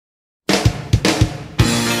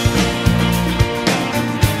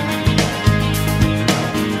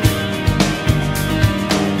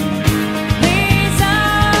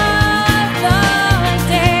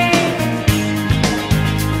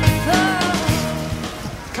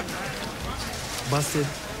Busted.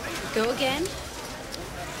 Go again?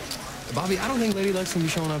 Bobby, I don't think Lady Luck's gonna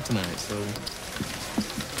be showing up tonight, so...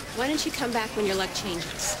 Why don't you come back when your luck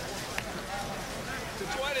changes? To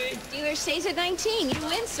 20. Dealer stays at 19. You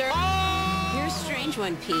win, sir. Oh! You're a strange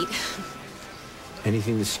one, Pete.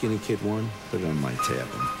 Anything the skinny kid won, put it on my tab.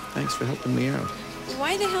 And thanks for helping me out.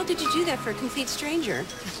 Why the hell did you do that for a complete stranger?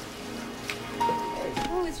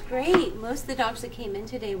 Oh, it's great. Most of the dogs that came in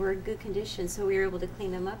today were in good condition, so we were able to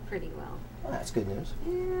clean them up pretty well. Well, that's good news.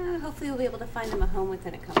 Yeah, hopefully we'll be able to find them a home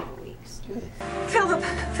within a couple of weeks. Good.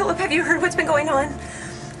 Philip, have you heard what's been going on?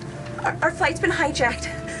 Our flight's been hijacked.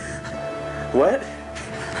 What?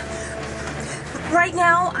 Right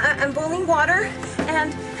now, I'm boiling water,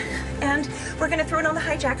 and we're gonna throw it on the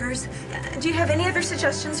hijackers. Do you have any other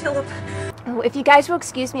suggestions, Philip? Oh, if you guys will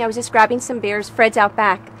excuse me, I was just grabbing some beers. Fred's out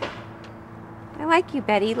back. I like you,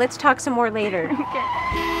 Betty. Let's talk some more later.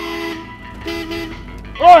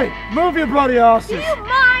 Oi! Move your bloody asses! Do you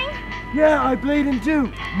mind? Yeah, I bleeding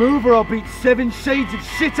do. Move or I'll beat 7 shades of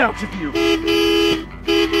shit out of you.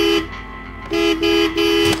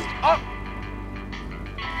 Oh!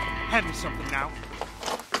 Hand me something now.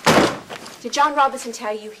 Did John Robinson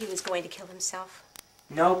tell you he was going to kill himself?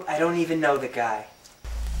 Nope, I don't even know the guy.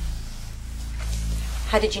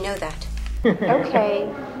 How did you know that? Okay.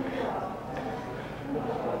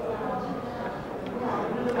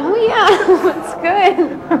 Oh yeah, that's good.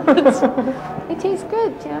 It tastes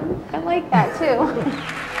good, Jim. I like that too.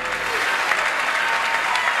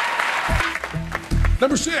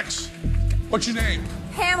 Number 6. What's your name?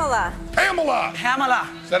 Pamela. Pamela. Pamela.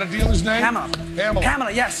 Is that a dealer's name? Pamela. Pamela.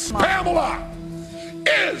 Pamela, yes. Pamela.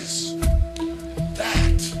 Is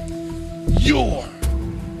that your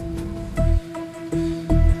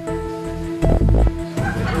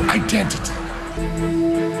identity?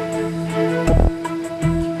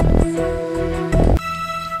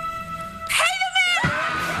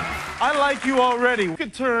 I like you already. We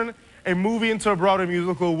could turn a movie into a Broadway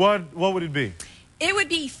musical. What would it be? It would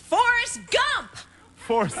be Forrest Gump.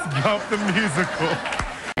 Forrest Gump the musical.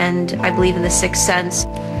 And I believe in the sixth sense.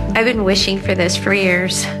 I've been wishing for this for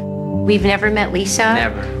years. We've never met Lisa.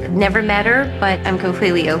 Never. Never met her, but I'm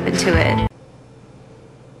completely open to it.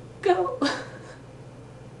 Go.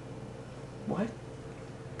 What?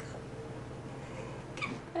 Get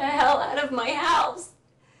the hell out of my house.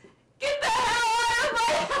 Get the hell out of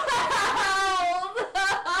my house.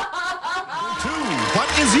 2. What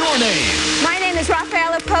is your name? My name is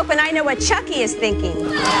Rafaela Pope, and I know what Chucky is thinking.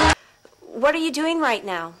 What are you doing right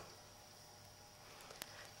now?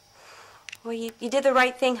 Well, you did the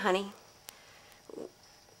right thing, honey.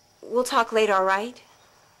 We'll talk later, all right?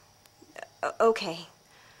 Okay.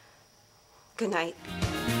 Good night.